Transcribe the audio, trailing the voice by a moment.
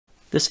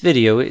This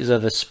video is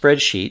of a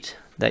spreadsheet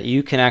that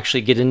you can actually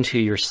get into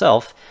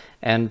yourself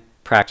and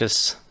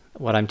practice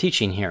what I'm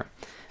teaching here.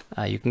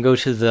 You can go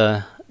to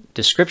the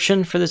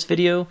description for this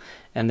video,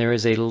 and there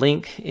is a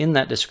link in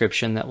that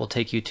description that will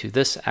take you to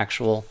this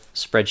actual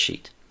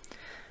spreadsheet.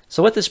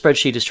 So what this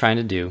spreadsheet is trying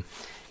to do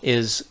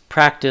is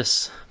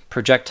practice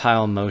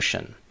projectile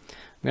motion.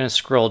 I'm going to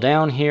scroll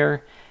down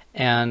here,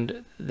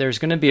 and there's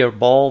going to be a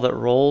ball that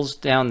rolls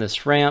down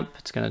this ramp.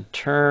 It's going to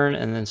turn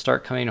and then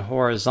start coming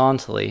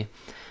horizontally.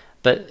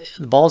 But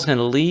the ball is going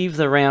to leave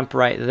the ramp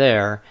right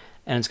there,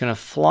 and it's going to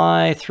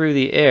fly through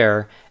the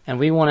air, and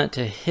we want it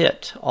to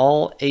hit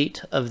all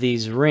 8 of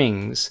these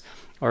rings,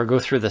 or go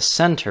through the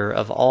center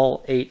of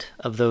all 8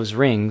 of those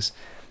rings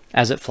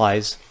as it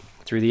flies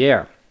through the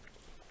air.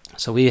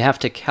 So we have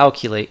to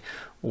calculate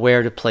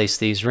where to place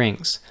these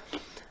rings.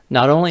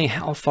 Not only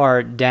how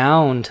far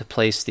down to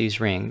place these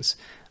rings,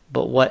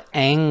 but what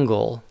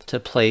angle to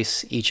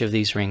place each of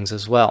these rings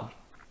as well.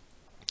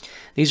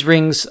 These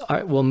rings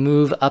will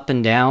move up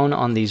and down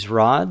on these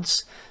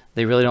rods.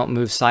 They really don't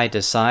move side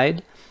to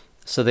side.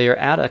 So they are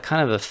at a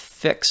kind of a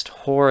fixed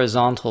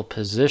horizontal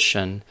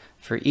position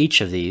for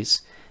each of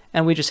these.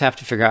 And we just have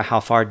to figure out how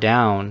far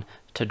down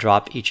to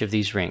drop each of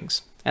these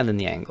rings, and then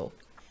the angle.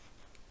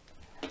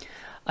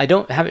 I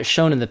don't have it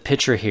shown in the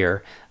picture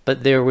here,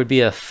 but there would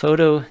be a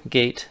photo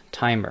gate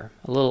timer,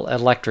 a little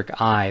electric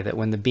eye that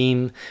when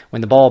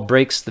the ball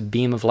breaks the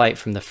beam of light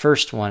from the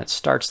first one, it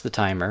starts the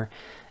timer.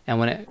 And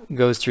when it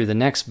goes through the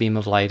next beam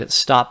of light, it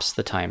stops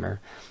the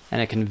timer,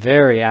 and it can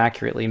very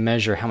accurately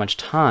measure how much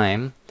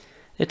time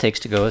it takes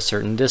to go a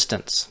certain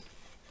distance.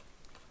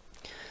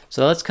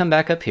 So let's come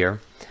back up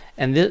here,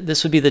 and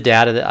this would be the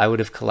data that I would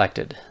have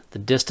collected. The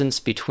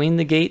distance between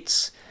the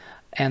gates,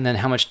 and then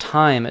how much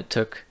time it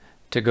took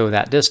to go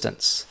that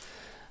distance.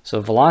 So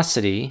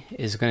velocity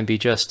is going to be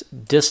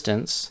just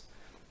distance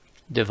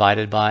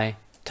divided by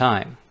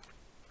time.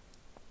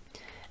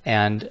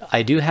 And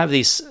I do have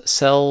these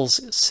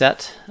cells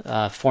set,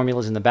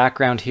 formulas in the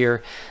background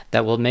here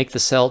that will make the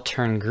cell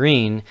turn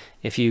green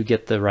if you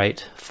get the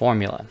right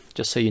formula,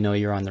 just so you know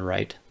you're on the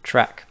right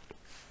track.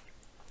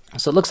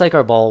 So it looks like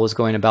our ball was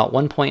going about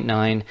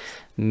 1.9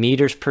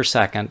 meters per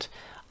second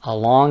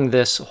along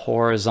this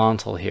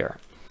horizontal here.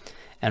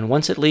 And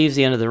once it leaves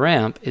the end of the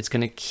ramp, it's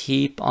going to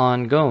keep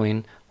on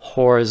going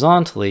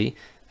horizontally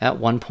at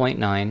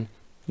 1.9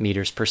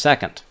 meters per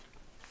second.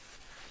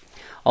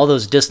 All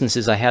those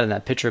distances I had in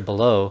that picture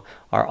below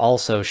are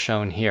also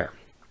shown here.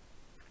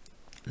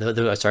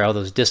 Sorry, all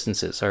those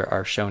distances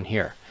are shown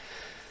here.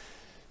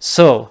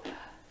 So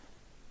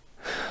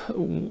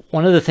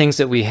one of the things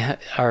that we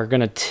are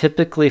going to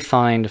typically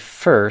find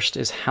first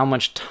is how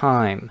much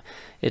time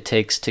it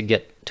takes to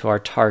get to our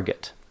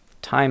target.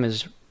 Time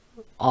is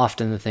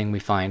often the thing we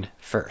find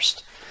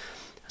first.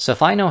 So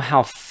if I know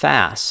how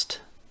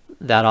fast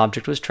that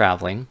object was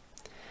traveling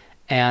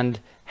and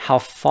how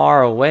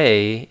far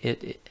away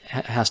it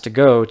has to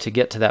go to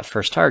get to that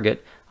first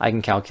target, I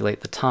can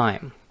calculate the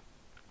time.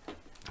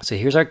 So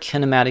here's our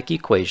kinematic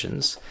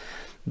equations,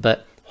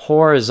 but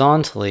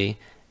horizontally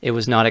it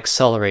was not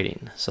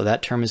accelerating, so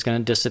that term is going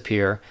to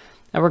disappear,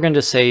 and we're going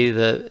to say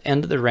the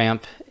end of the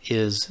ramp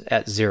is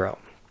at 0,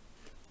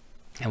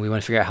 and we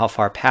want to figure out how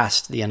far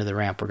past the end of the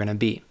ramp we're going to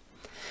be.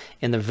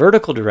 In the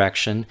vertical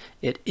direction,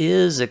 it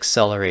is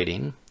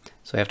accelerating,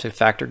 so we have to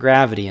factor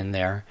gravity in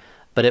there,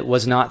 but it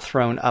was not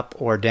thrown up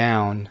or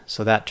down,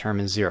 so that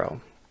term is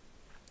 0.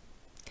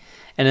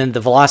 And then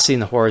the velocity in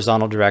the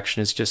horizontal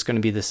direction is just going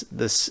to be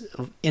this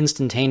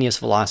instantaneous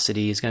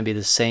velocity is going to be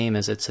the same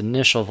as its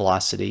initial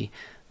velocity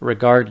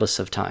regardless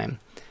of time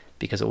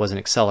because it wasn't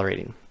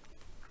accelerating.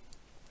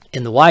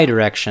 In the y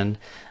direction,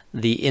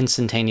 the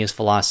instantaneous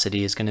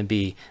velocity is going to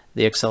be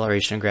the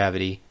acceleration of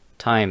gravity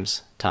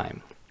times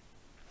time.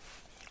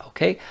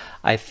 Okay,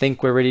 I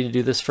think we're ready to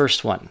do this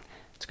first one.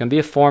 It's going to be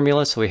a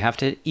formula, so we have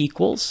to hit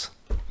equals.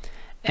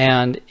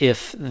 And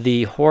if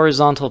the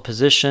horizontal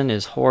position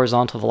is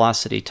horizontal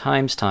velocity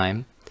times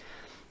time,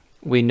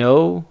 we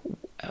know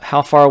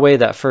how far away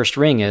that first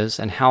ring is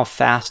and how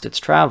fast it's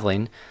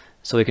traveling,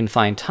 so we can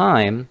find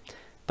time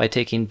by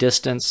taking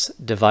distance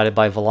divided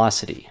by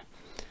velocity.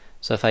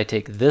 So if I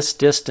take this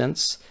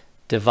distance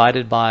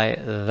divided by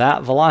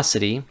that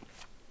velocity,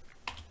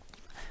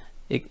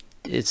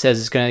 it says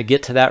it's going to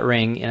get to that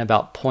ring in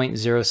about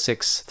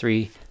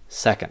 0.063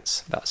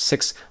 seconds, about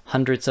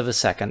 6/100ths of a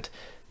second,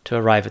 to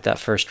arrive at that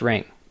first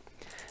ring.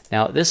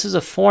 Now this is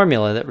a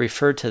formula that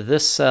referred to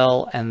this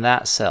cell and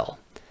that cell.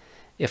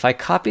 If I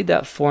copied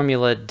that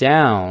formula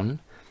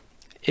down,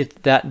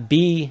 that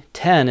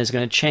B10 is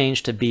going to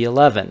change to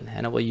B11,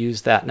 and it will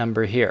use that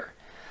number here.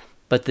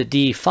 But the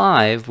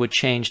D5 would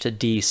change to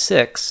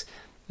D6,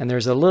 and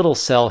there's a little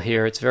cell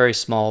here, it's very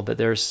small, but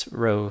there's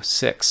row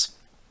 6.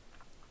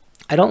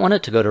 I don't want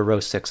it to go to row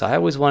 6, I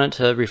always want it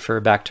to refer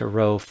back to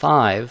row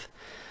 5,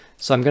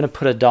 so I'm going to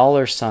put a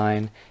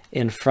 $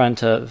 in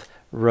front of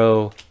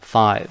row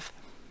 5,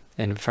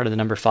 in front of the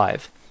number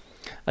 5.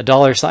 A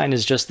 $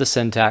 is just the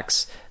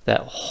syntax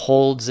that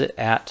holds it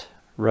at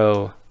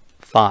row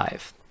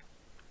 5.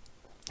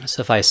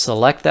 So if I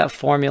select that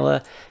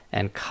formula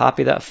and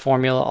copy that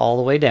formula all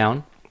the way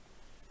down.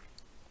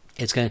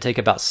 It's going to take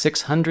about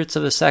 6/100ths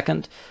of a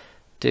second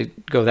to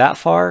go that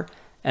far,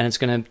 and it's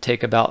going to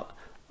take about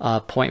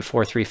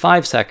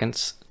 0.435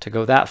 seconds to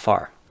go that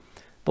far.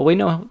 But we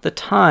know the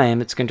time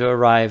it's going to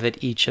arrive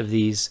at each of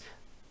these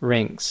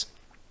rings.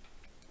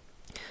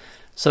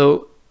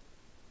 So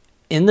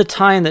in the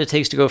time that it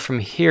takes to go from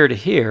here to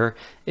here,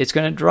 it's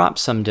going to drop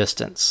some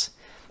distance.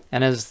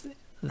 And as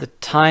the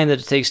time that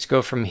it takes to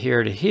go from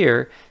here to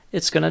here,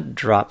 it's going to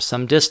drop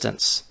some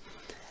distance.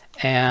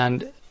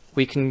 And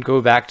we can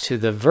go back to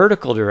the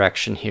vertical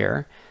direction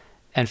here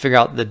and figure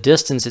out the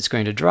distance it's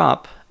going to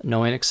drop,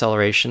 knowing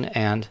acceleration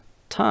and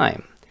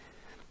time.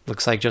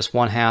 Looks like just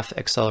 1/2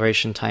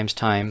 acceleration times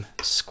time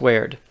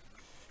squared.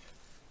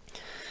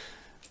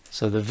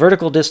 So the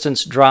vertical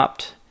distance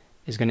dropped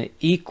is going to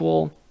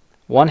equal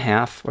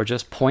 1/2, or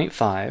just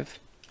 0.5,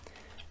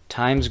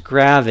 times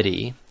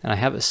gravity. And I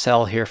have a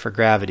cell here for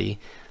gravity.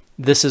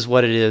 This is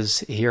what it is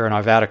here in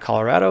Arvada,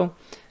 Colorado.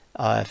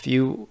 If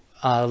you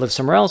live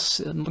somewhere else,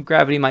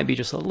 gravity might be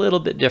just a little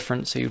bit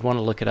different, so you'd want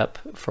to look it up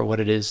for what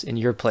it is in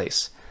your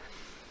place.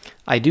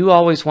 I do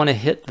always want to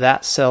hit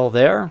that cell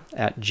there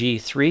at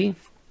G3.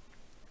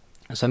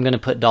 So I'm going to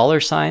put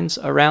 $signs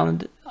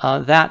around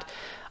that.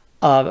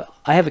 I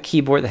have a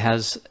keyboard that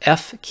has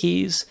F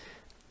keys.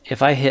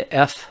 If I hit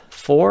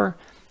F4,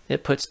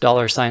 it puts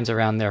 $signs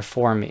around there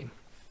for me.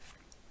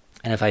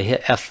 And if I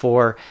hit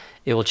F4,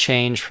 it will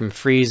change from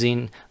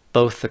freezing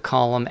both the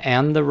column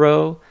and the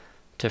row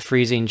to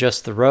freezing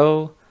just the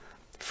row,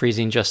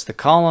 freezing just the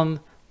column,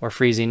 or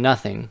freezing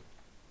nothing.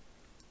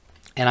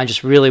 And I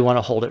just really want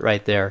to hold it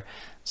right there.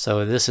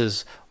 So this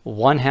is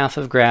 1/2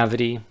 of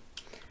gravity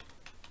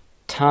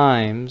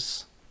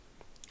times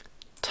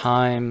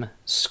time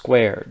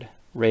squared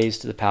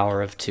raised to the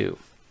power of 2.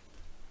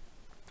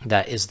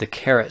 That is the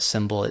caret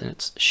symbol, and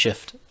it's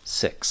shift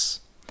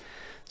 6.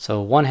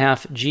 So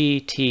 1/2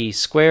 gt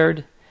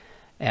squared,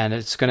 and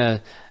it's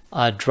going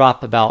to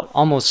drop about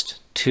almost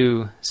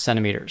 2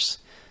 centimeters.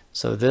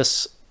 So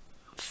this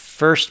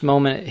first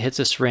moment it hits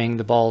this ring,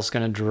 the ball is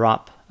going to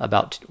drop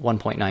about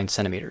 1.9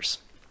 centimeters.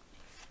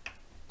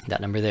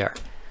 That number there.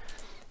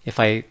 If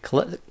I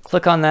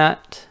click on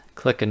that,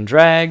 click and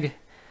drag,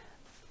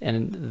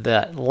 and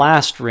that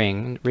last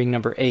ring, ring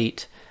number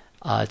 8,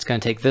 it's going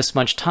to take this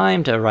much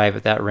time to arrive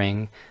at that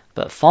ring,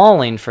 but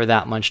falling for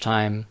that much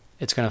time,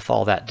 it's going to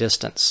fall that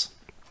distance.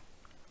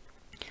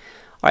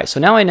 All right, so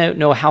now I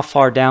know how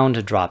far down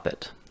to drop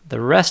it.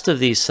 The rest of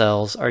these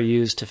cells are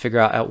used to figure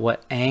out at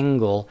what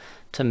angle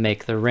to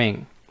make the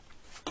ring.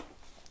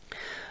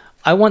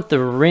 I want the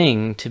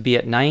ring to be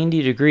at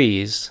 90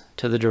 degrees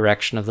to the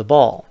direction of the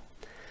ball.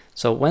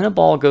 So when a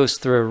ball goes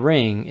through a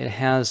ring, it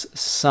has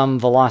some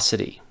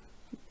velocity,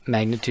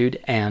 magnitude,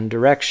 and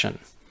direction.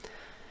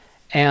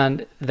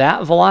 And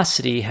that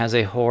velocity has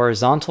a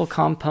horizontal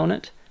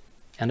component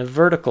and a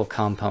vertical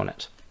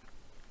component.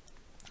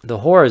 The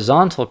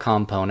horizontal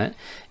component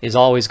is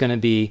always going to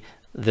be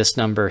this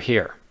number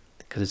here,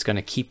 because it's going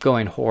to keep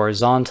going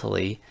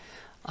horizontally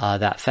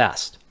that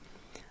fast.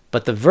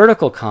 But the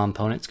vertical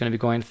component is going to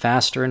be going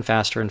faster and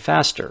faster and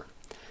faster.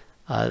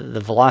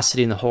 The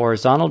velocity in the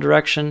horizontal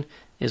direction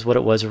is what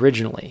it was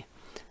originally.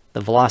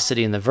 The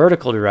velocity in the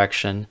vertical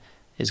direction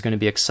is going to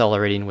be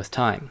accelerating with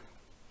time.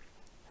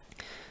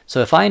 So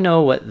if I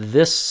know what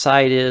this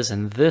side is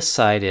and this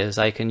side is,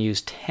 I can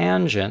use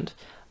tangent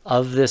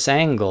of this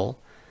angle.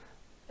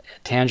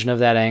 Tangent of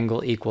that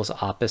angle equals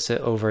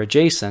opposite over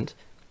adjacent.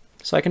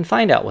 So I can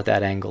find out what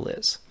that angle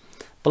is.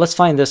 But let's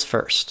find this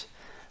first.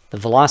 The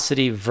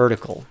velocity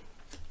vertical.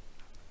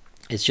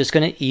 It's just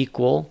going to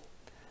equal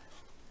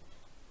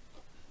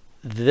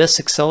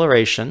this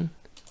acceleration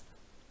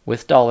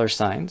with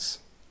 $signs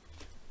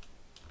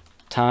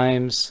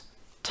times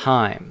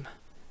time.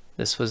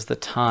 This was the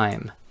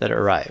time that it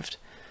arrived.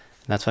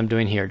 And that's what I'm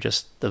doing here.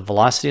 Just the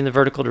velocity in the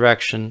vertical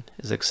direction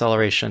is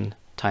acceleration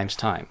times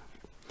time.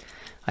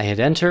 I hit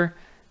enter,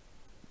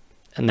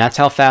 and that's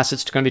how fast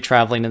it's going to be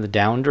traveling in the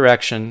down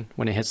direction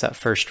when it hits that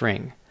first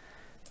ring.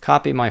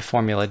 Copy my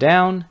formula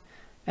down,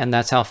 and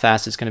that's how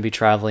fast it's going to be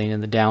traveling in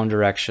the down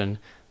direction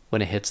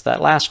when it hits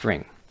that last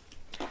ring.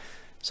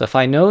 So if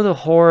I know the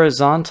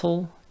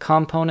horizontal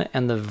component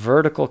and the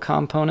vertical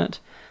component,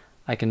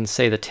 I can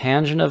say the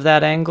tangent of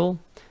that angle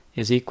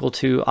is equal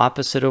to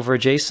opposite over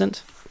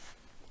adjacent.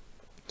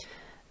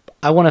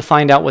 I want to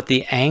find out what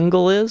the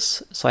angle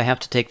is, so I have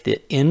to take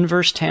the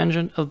inverse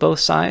tangent of both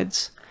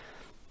sides,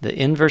 the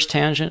inverse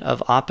tangent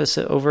of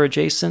opposite over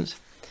adjacent,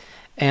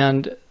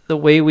 and the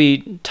way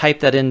we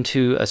type that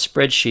into a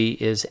spreadsheet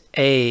is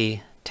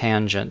a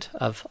tangent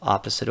of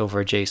opposite over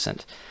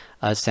adjacent.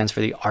 It stands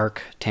for the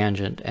arc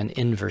tangent and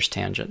inverse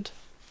tangent,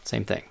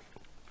 same thing.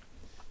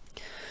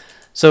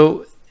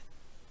 So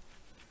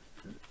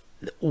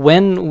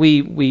when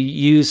we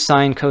use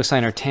sine,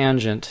 cosine, or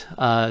tangent,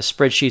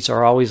 spreadsheets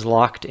are always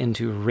locked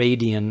into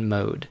radian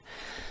mode.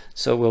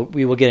 So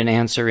we will get an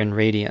answer in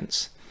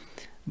radians.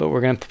 But we're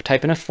going to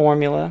type in a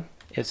formula.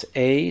 It's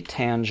a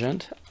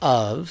tangent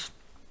of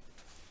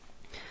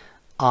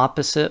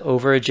opposite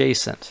over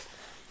adjacent.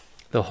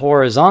 The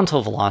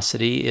horizontal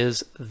velocity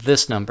is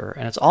this number,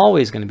 and it's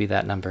always going to be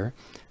that number.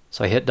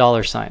 So I hit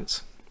dollar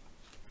signs.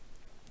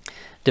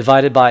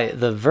 Divided by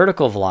the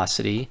vertical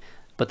velocity,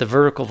 but the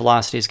vertical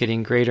velocity is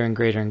getting greater and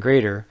greater and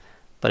greater.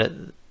 But at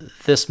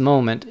this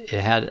moment,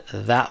 it had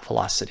that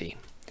velocity.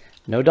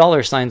 No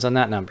dollar signs on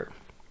that number.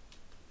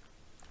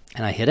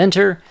 And I hit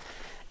enter,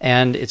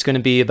 and it's going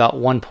to be about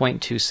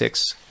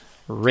 1.26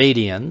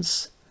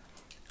 radians.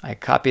 I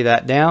copy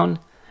that down,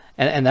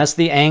 and that's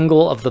the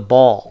angle of the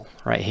ball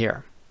right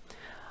here.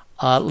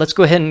 Let's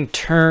go ahead and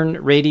turn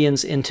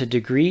radians into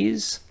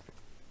degrees.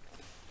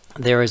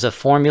 There is a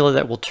formula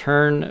that will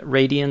turn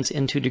radians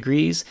into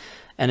degrees,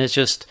 and it's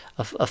just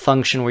a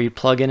function where you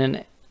plug in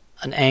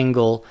an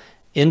angle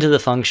into the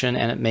function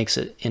and it makes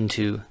it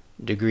into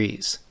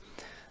degrees.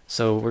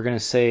 So we're going to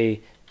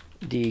say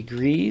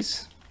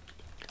degrees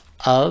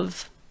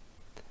of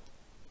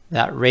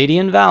that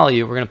radian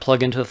value. We're going to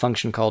plug into a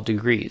function called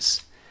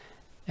degrees,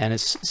 and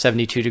it's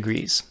 72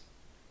 degrees.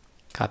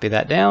 Copy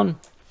that down,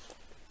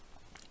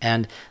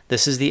 and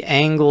this is the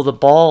angle the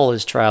ball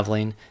is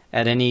traveling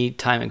at any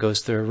time it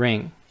goes through a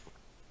ring.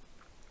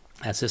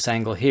 That's this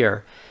angle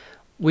here.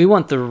 We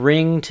want the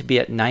ring to be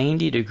at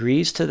 90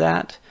 degrees to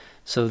that,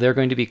 so they're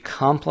going to be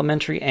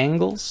complementary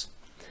angles.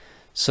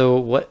 So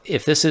what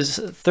if this is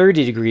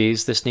 30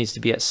 degrees, this needs to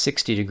be at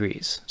 60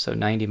 degrees, so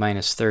 90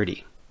 minus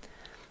 30.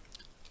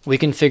 We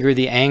can figure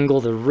the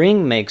angle the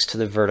ring makes to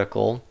the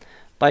vertical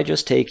by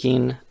just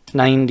taking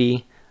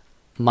 90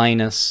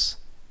 minus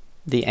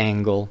the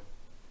angle.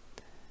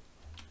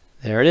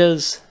 There it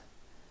is.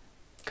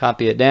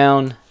 Copy it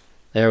down.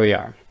 There we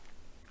are.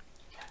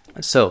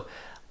 So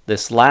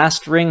this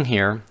last ring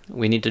here,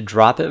 we need to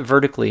drop it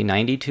vertically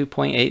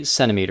 92.8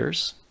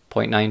 centimeters,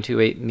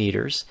 0.928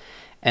 meters,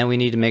 and we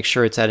need to make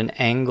sure it's at an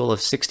angle of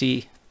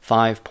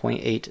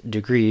 65.8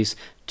 degrees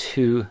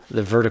to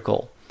the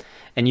vertical.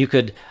 And you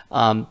could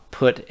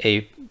put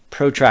a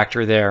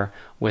protractor there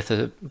with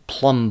a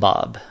plumb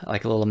bob,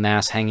 like a little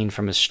mass hanging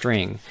from a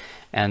string.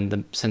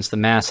 And since the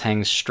mass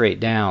hangs straight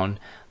down,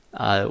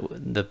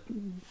 the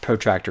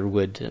protractor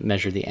would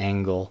measure the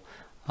angle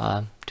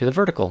to the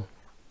vertical.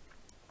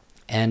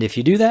 And if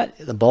you do that,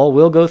 the ball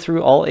will go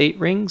through all 8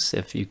 rings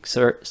if you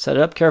set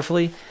it up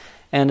carefully,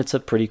 and it's a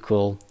pretty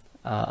cool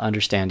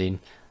understanding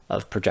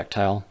of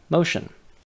projectile motion.